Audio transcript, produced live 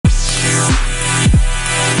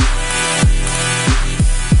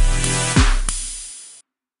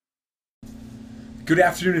Good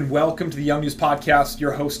afternoon and welcome to the Young News Podcast.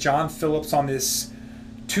 Your host, John Phillips, on this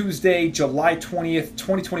Tuesday, July 20th,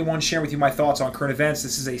 2021, sharing with you my thoughts on current events.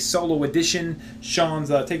 This is a solo edition. Sean's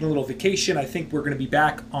taking a little vacation. I think we're going to be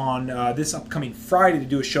back on this upcoming Friday to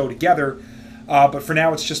do a show together. But for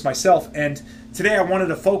now, it's just myself. And today I wanted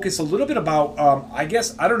to focus a little bit about, I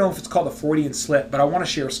don't know if it's called a Freudian slip, but I want to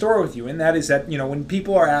share a story with you. And that is that, when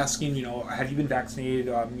people are asking, have you been vaccinated?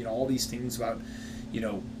 All these things about,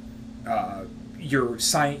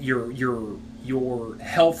 your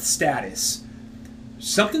health status,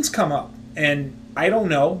 something's come up, and I don't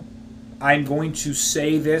know. I'm going to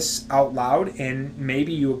say this out loud, and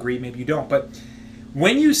maybe you agree, maybe you don't. But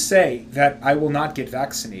when you say that I will not get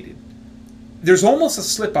vaccinated, there's almost a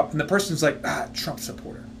slip up, and the person's like, Trump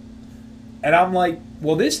supporter. And I'm like,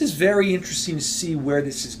 well, this is very interesting to see where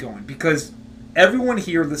this is going, because everyone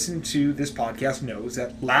here listening to this podcast knows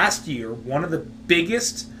that last year, one of the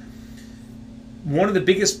biggest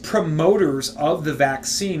promoters of the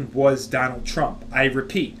vaccine was Donald Trump. I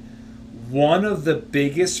repeat, one of the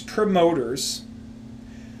biggest promoters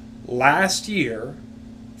last year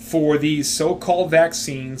for these so-called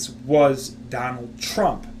vaccines was Donald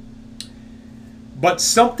Trump. But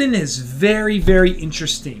something is very, very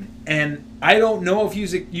interesting, and I don't know if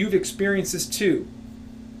you've experienced this too,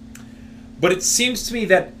 but it seems to me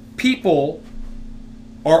that people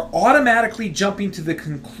are automatically jumping to the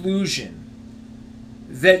conclusion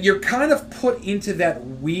that you're kind of put into that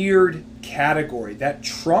weird category, that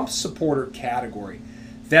Trump supporter category,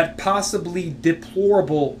 that possibly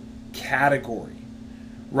deplorable category,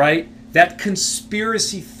 right? That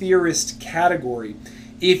conspiracy theorist category,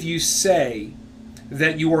 if you say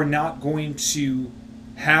that you are not going to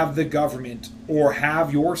have the government or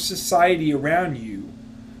have your society around you,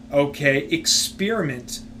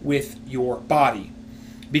 experiment with your body.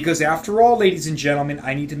 Because after all, ladies and gentlemen,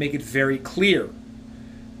 I need to make it very clear.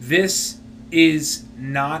 This is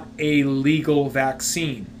not a legal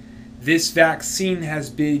vaccine. This vaccine has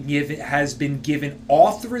been given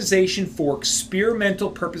authorization for experimental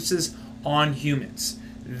purposes on humans.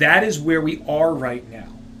 That is where we are right now.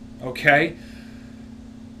 Okay?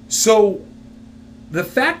 So the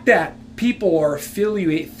fact that people are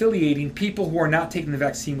affiliating people who are not taking the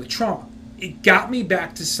vaccine with Trump, it got me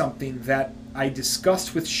back to something that I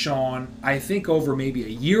discussed with Sean, I think over maybe a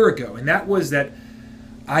year ago, and that was that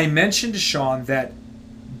I mentioned to Sean that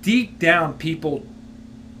deep down people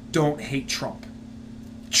don't hate Trump.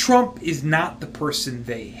 Trump is not the person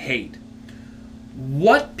they hate.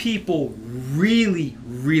 What people really,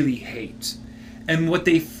 really hate, and what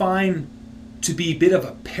they find to be a bit of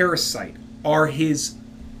a parasite, are his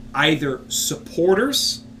either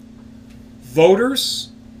supporters,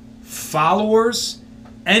 voters, followers,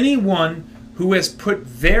 anyone who has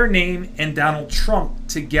put their name and Donald Trump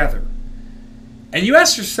together. And you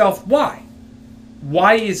ask yourself, why?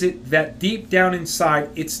 Why is it that deep down inside,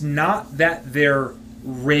 it's not that their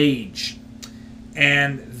rage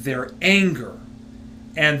and their anger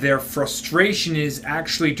and their frustration is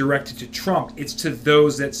actually directed to Trump? It's to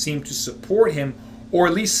those that seem to support him, or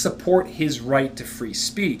at least support his right to free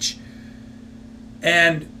speech.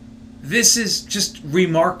 And this is just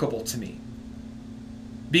remarkable to me,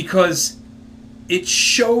 because it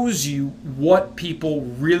shows you what people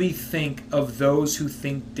really think of those who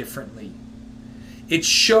think differently. It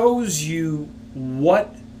shows you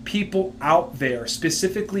what people out there,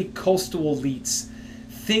 specifically coastal elites,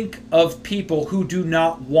 think of people who do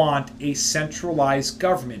not want a centralized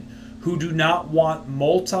government, who do not want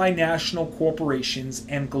multinational corporations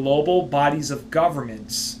and global bodies of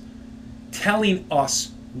governments telling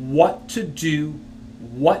us what to do,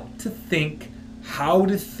 what to think, how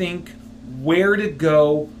to think, where to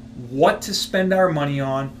go, what to spend our money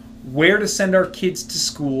on, where to send our kids to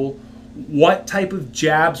school, what type of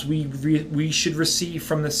jabs we should receive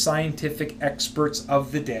from the scientific experts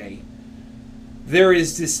of the day. There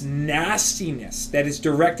is this nastiness that is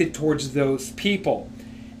directed towards those people.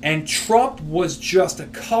 And Trump was just a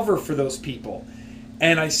cover for those people.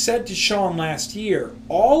 And I said to Sean last year,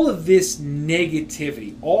 all of this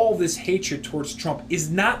negativity, all this hatred towards Trump is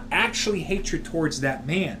not actually hatred towards that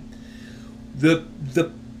man.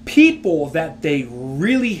 The people that they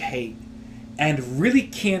really hate and really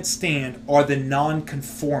can't stand are the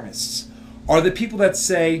nonconformists, are the people that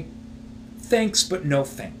say, thanks but no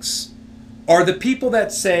thanks, are the people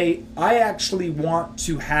that say, I actually want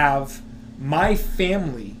to have my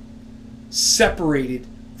family separated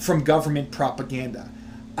from government propaganda.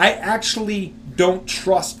 I actually don't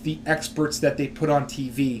trust the experts that they put on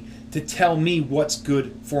TV to tell me what's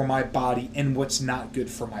good for my body and what's not good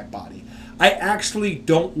for my body. I actually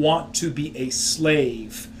don't want to be a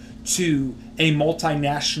slave to a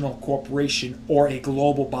multinational corporation or a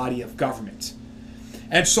global body of government.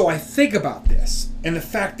 And so I think about this and the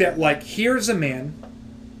fact that, like, here's a man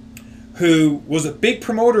who was a big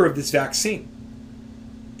promoter of this vaccine.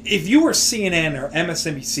 If you were CNN or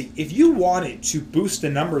MSNBC, if you wanted to boost the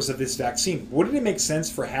numbers of this vaccine, wouldn't it make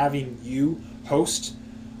sense for having you host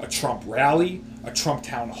a Trump rally, a Trump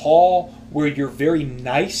town hall, where you're very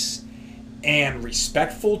nice and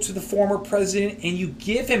respectful to the former president, and you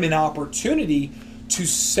give him an opportunity to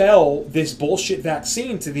sell this bullshit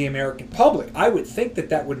vaccine to the American public? I would think that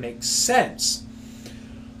that would make sense.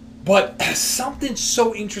 But something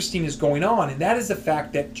so interesting is going on, and that is the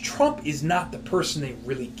fact that Trump is not the person they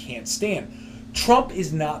really can't stand. Trump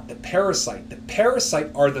is not the parasite. The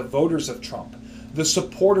parasite are the voters of Trump, the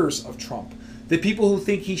supporters of Trump, the people who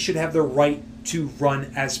think he should have the right to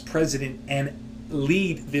run as president and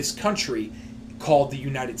lead this country called the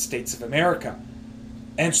United States of America.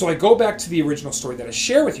 And so I go back to the original story that I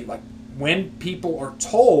share with you. Like, when people are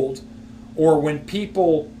told, or when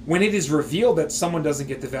it is revealed that someone doesn't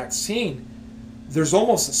get the vaccine, there's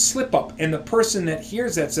almost a slip up, and the person that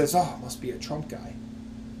hears that says, oh, it must be a Trump guy.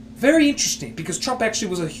 Very interesting, because Trump actually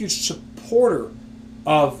was a huge supporter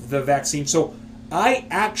of the vaccine. So I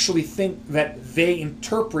actually think that they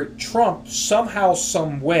interpret Trump somehow,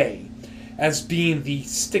 some way, as being the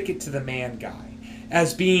stick it to the man guy,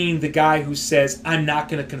 as being the guy who says, I'm not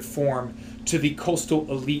going to conform to the coastal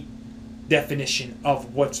elite definition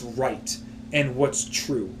of what's right and what's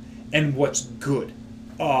true and what's good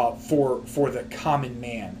for the common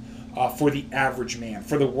man, for the average man,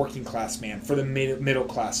 for the working class man, for the middle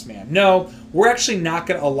class man. No, we're actually not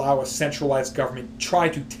going to allow a centralized government try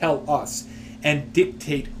to tell us and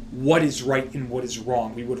dictate what is right and what is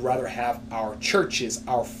wrong. We would rather have our churches,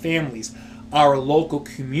 our families, our local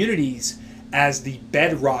communities as the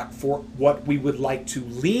bedrock for what we would like to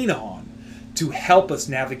lean on to help us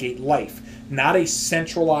navigate life. Not a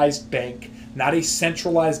centralized bank, not a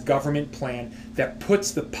centralized government plan that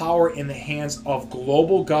puts the power in the hands of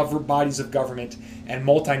global bodies of government and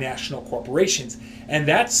multinational corporations. And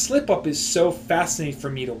that slip up is so fascinating for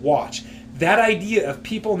me to watch. That idea of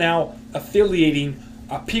people now affiliating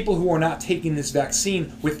people who are not taking this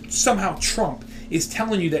vaccine with somehow Trump is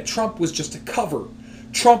telling you that Trump was just a cover.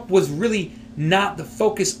 Trump was really not the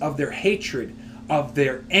focus of their hatred, of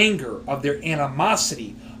their anger, of their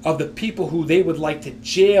animosity, of the people who they would like to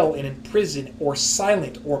jail and imprison or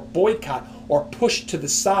silent or boycott or push to the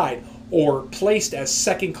side or placed as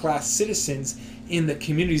second-class citizens in the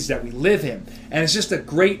communities that we live in. And it's just a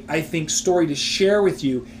great, I think, story to share with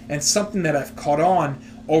you, and something that I've caught on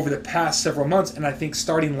over the past several months, and I think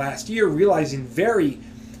starting last year, realizing very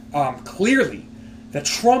clearly that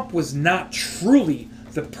Trump was not truly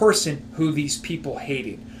the person who these people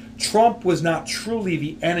hated. Trump was not truly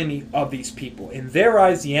the enemy of these people. In their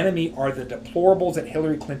eyes, the enemy are the deplorables that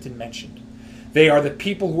Hillary Clinton mentioned. They are the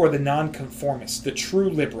people who are the nonconformists, the true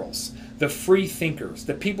liberals, the free thinkers,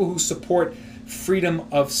 the people who support freedom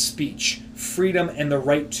of speech, freedom and the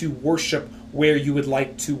right to worship where you would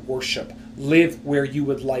like to worship, live where you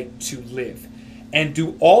would like to live. And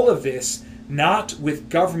do all of this not with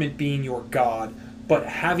government being your God, but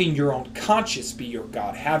having your own conscience be your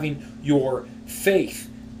God, having your faith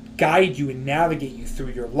guide you and navigate you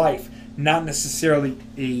through your life, not necessarily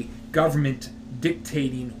a government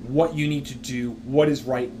dictating what you need to do, what is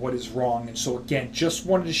right, what is wrong. And so again, just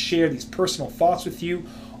wanted to share these personal thoughts with you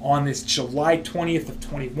on this July 20th of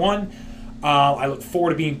 21. I look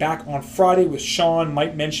forward to being back on Friday with Sean.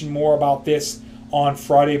 Might mention more about this on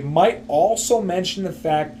Friday. Might also mention the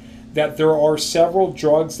fact that there are several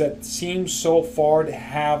drugs that seem so far to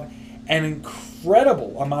have an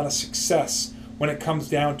incredible amount of success when it comes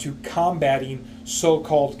down to combating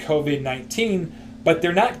so-called COVID-19, but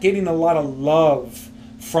they're not getting a lot of love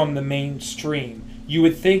from the mainstream. You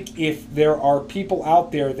would think if there are people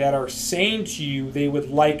out there that are saying to you they would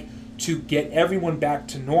like to get everyone back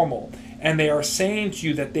to normal, and they are saying to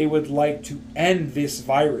you that they would like to end this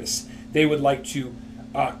virus, they would like to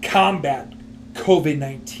combat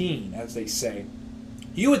COVID-19, as they say,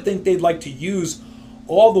 you would think they'd like to use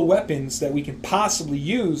all the weapons that we can possibly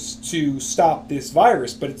use to stop this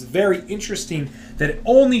virus. But it's very interesting that it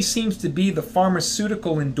only seems to be the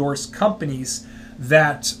pharmaceutical endorsed companies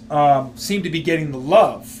that seem to be getting the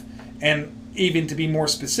love. And even to be more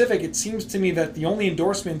specific, it seems to me that the only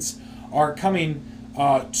endorsements are coming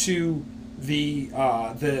are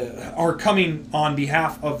coming on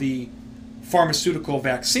behalf of the pharmaceutical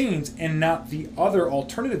vaccines and not the other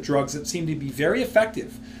alternative drugs that seem to be very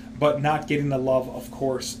effective, but not getting the love, of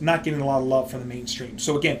course, not getting a lot of love from the mainstream.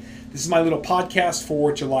 So again, this is my little podcast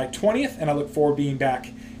for July 20th, and I look forward to being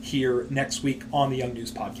back here next week on the Young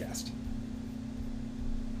News Podcast.